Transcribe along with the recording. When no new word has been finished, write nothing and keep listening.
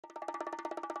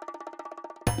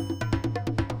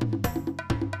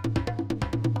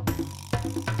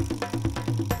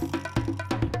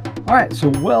All right, so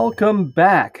welcome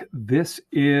back. This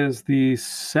is the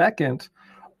second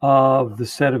of the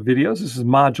set of videos. This is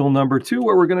module number 2,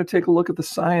 where we're going to take a look at the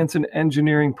science and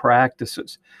engineering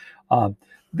practices.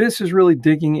 This is really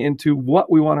digging into what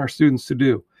we want our students to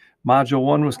do. Module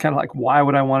 1 was kind of like, why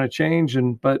would I want to change?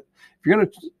 But if you're going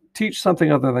to teach something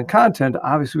other than content,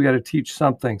 obviously we got to teach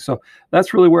something. So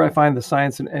that's really where I find the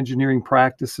science and engineering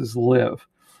practices live.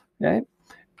 Okay,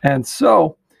 and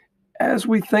so as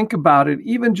we think about it,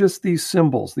 even just these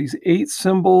symbols, these 8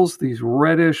 symbols, these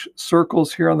reddish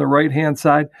circles here on the right-hand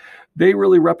side, they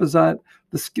really represent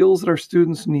the skills that our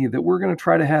students need, that we're going to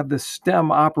try to have this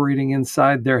STEM operating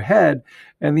inside their head.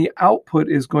 And the output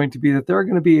is going to be that they're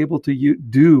going to be able to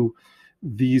do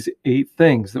these 8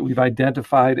 things that we've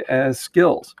identified as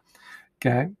skills.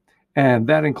 Okay. And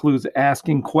that includes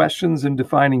asking questions and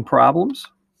defining problems,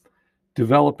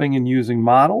 developing and using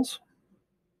models,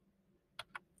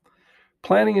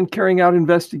 planning and carrying out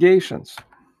investigations,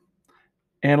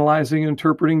 analyzing and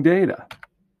interpreting data,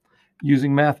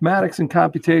 using mathematics and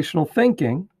computational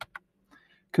thinking,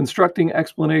 constructing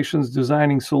explanations,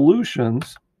 designing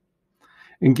solutions,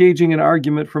 engaging in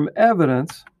argument from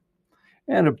evidence,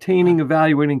 and obtaining,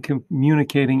 evaluating,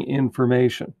 communicating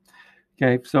information.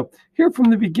 Okay, so here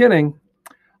from the beginning,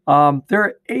 there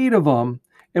are 8 of them,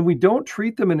 and we don't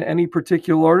treat them in any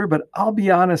particular order, but I'll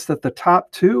be honest that the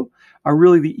top 2 are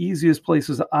really the easiest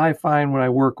places I find when I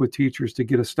work with teachers to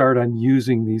get a start on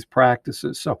using these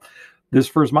practices. So this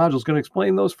first module is going to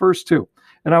explain those first 2.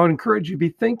 And I would encourage you to be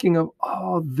thinking of,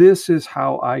 oh, this is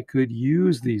how I could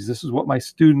use these. This is what my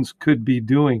students could be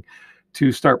doing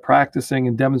to start practicing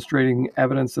and demonstrating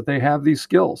evidence that they have these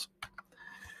skills.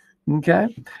 Okay,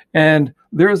 and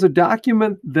there is a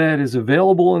document that is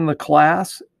available in the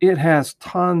class. It has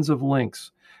tons of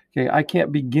links. Okay, I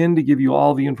can't begin to give you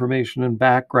all the information and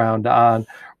background on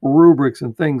rubrics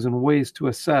and things and ways to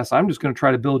assess. I'm just going to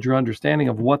try to build your understanding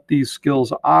of what these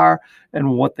skills are and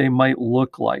what they might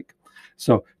look like.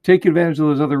 So take advantage of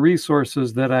those other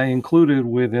resources that I included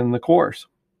within the course.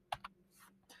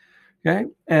 Okay,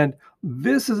 and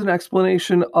this is an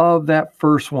explanation of that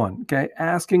first one. Okay,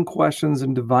 asking questions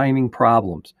and defining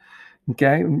problems.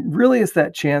 Okay, really it's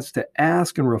that chance to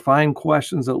ask and refine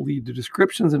questions that lead to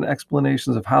descriptions and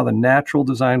explanations of how the natural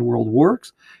design world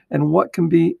works and what can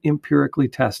be empirically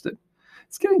tested.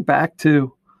 It's getting back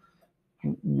to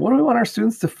what do we want our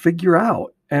students to figure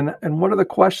out, and what are the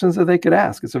questions that they could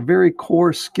ask. It's a very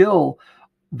core skill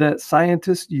that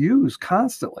scientists use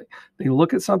constantly. They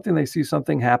look at something, they see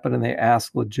something happen, and they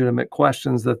ask legitimate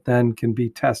questions that then can be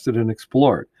tested and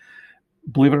explored.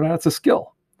 Believe it or not, it's a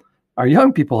skill. Our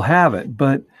young people have it,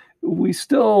 but we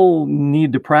still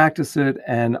need to practice it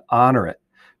and honor it,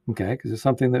 okay? Because it's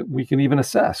something that we can even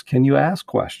assess. Can you ask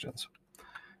questions?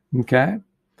 Okay?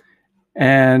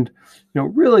 And,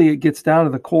 really it gets down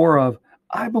to the core of,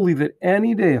 I believe that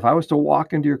any day, if I was to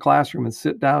walk into your classroom and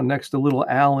sit down next to little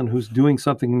Alan who's doing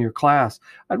something in your class,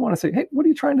 I'd want to say, hey, what are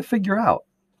you trying to figure out?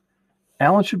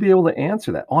 Alan should be able to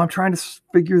answer that. Oh, I'm trying to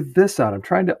figure this out. I'm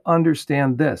trying to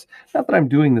understand this. Not that I'm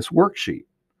doing this worksheet.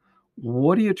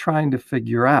 What are you trying to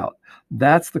figure out?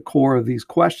 That's the core of these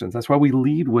questions. That's why we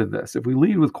lead with this. If we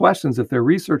lead with questions, if they're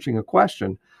researching a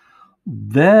question,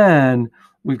 then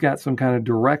we've got some kind of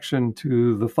direction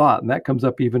to the thought. And that comes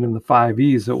up even in the 5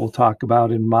 E's that we'll talk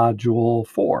about in module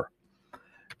 4.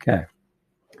 Okay.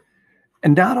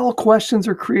 And not all questions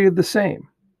are created the same.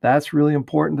 That's really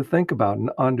important to think about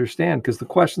and understand, because the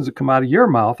questions that come out of your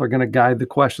mouth are going to guide the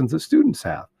questions that students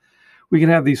have. We can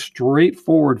have these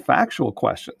straightforward factual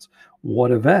questions.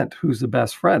 What event? Who's the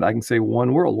best friend? I can say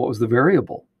one world. What was the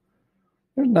variable?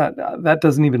 That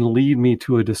doesn't even lead me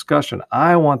to a discussion.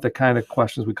 I want the kind of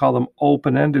questions, we call them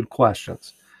open-ended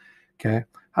questions. Okay.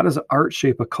 How does art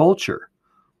shape a culture?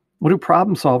 What do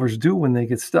problem solvers do when they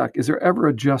get stuck? Is there ever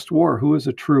a just war? Who is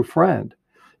a true friend?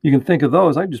 You can think of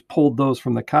those. I just pulled those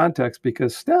from the context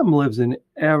because STEM lives in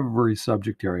every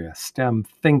subject area, STEM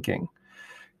thinking.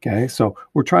 Okay, so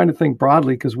we're trying to think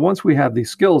broadly, because once we have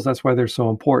these skills, that's why they're so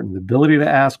important. The ability to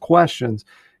ask questions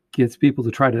gets people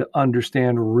to try to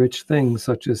understand rich things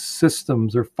such as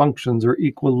systems or functions or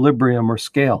equilibrium or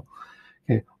scale.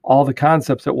 Okay, all the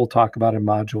concepts that we'll talk about in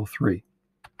module 3.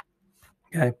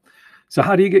 Okay, so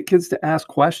how do you get kids to ask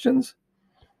questions?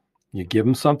 You give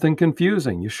them something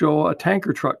confusing. You show a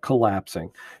tanker truck collapsing.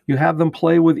 You have them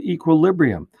play with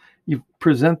equilibrium. You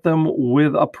present them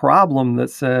with a problem that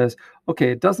says,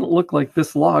 okay, it doesn't look like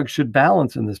this log should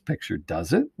balance in this picture,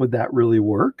 does it? Would that really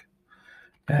work?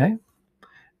 Okay.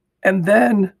 And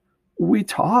then we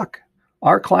talk.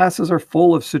 Our classes are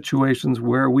full of situations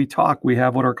where we talk. We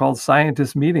have what are called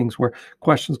scientist meetings where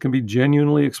questions can be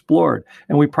genuinely explored.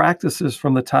 And we practice this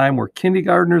from the time we're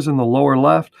kindergartners in the lower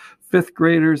left, fifth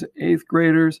graders, eighth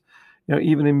graders,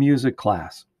 even in music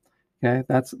class. Okay,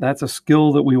 that's a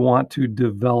skill that we want to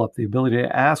develop, the ability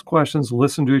to ask questions,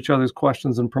 listen to each other's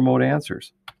questions, and promote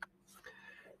answers.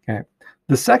 Okay,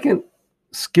 the second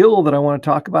skill that I want to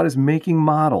talk about is making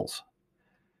models.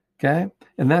 Okay,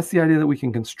 and that's the idea that we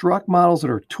can construct models that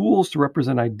are tools to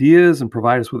represent ideas and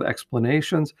provide us with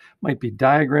explanations. Might be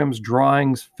diagrams,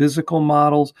 drawings, physical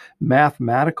models,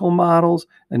 mathematical models,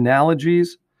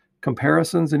 analogies,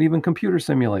 comparisons, and even computer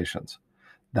simulations.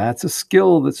 That's a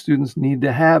skill that students need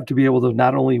to have to be able to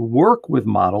not only work with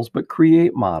models, but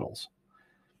create models.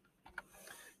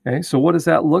 Okay, so what does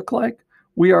that look like?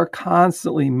 We are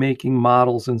constantly making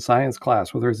models in science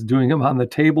class, whether it's doing them on the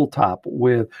tabletop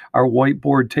with our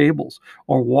whiteboard tables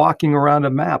or walking around a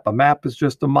map. A map is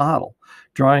just a model.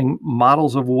 Drawing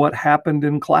models of what happened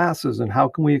in classes and how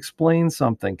can we explain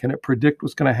something? Can it predict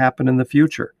what's going to happen in the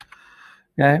future?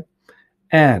 Okay,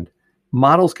 and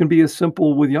models can be as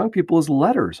simple with young people as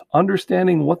letters.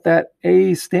 Understanding what that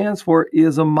A stands for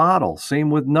is a model. Same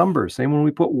with numbers. Same when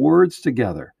we put words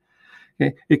together.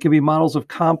 Okay? It can be models of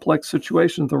complex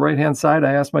situations. The right-hand side,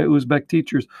 I asked my Uzbek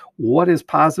teachers, what is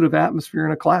positive atmosphere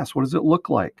in a class? What does it look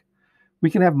like? We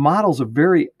can have models of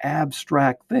very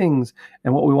abstract things,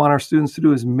 and what we want our students to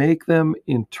do is make them,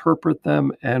 interpret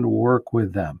them, and work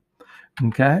with them.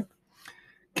 Okay?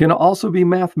 Can also be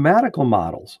mathematical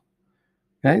models.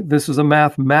 Okay, this is a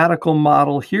mathematical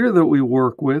model here that we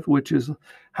work with, which is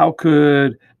how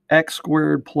could x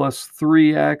squared plus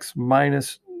 3x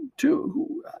minus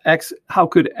 2, how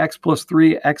could x plus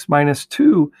 3x minus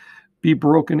 2 be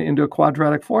broken into a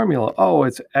quadratic formula? Oh,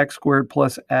 it's x squared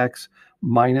plus x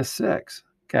minus 6.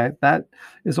 Okay, that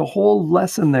is a whole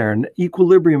lesson there. And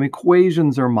equilibrium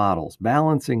equations are models,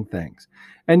 balancing things.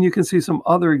 And you can see some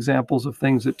other examples of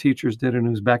things that teachers did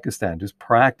in Uzbekistan, just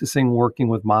practicing working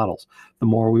with models. The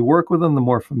more we work with them, the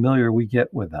more familiar we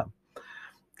get with them.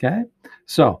 Okay,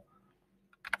 so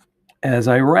as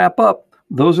I wrap up,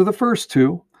 those are the first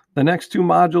two. The next two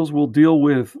modules will deal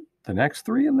with the next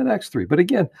three and the next three. But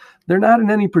again, they're not in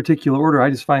any particular order.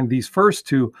 I just find these first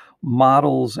two,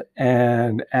 models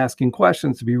and asking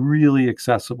questions, to be really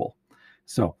accessible.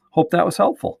 So hope that was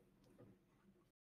helpful.